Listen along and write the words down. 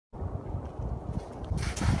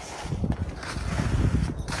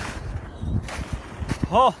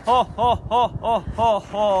oh oh oh oh oh oh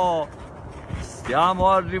oh.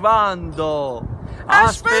 Stiamo arrivando.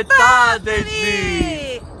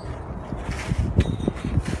 Aspettateci.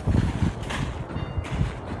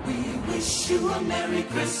 We wish you a Merry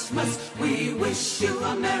Christmas. We wish you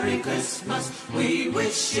a Merry Christmas. We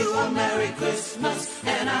wish you a Merry Christmas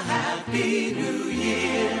and a Happy New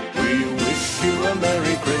Year. We wish you a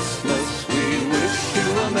Merry Christmas. We wish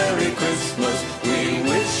you a Merry Christmas. We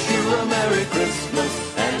wish you a Merry Christmas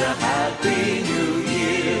and a Happy New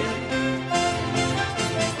Year.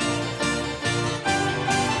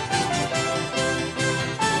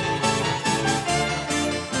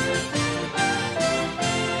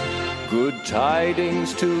 Good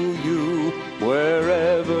tidings to you,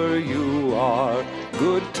 wherever you are.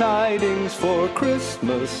 Good tidings for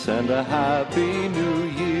Christmas and a Happy New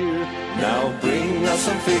Year. Now bring us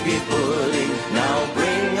some figgy pudding. Now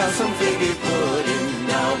bring us some figgy pudding.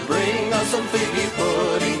 Now bring us some figgy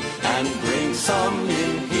pudding and bring some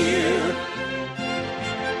in here.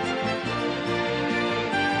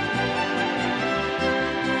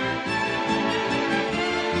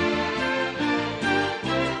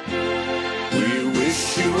 We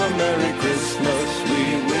wish you a Merry Christmas. We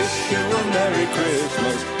wish you a Merry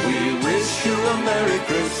Christmas. We wish you a Merry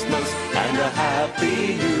Christmas and a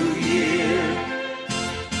Happy New Year.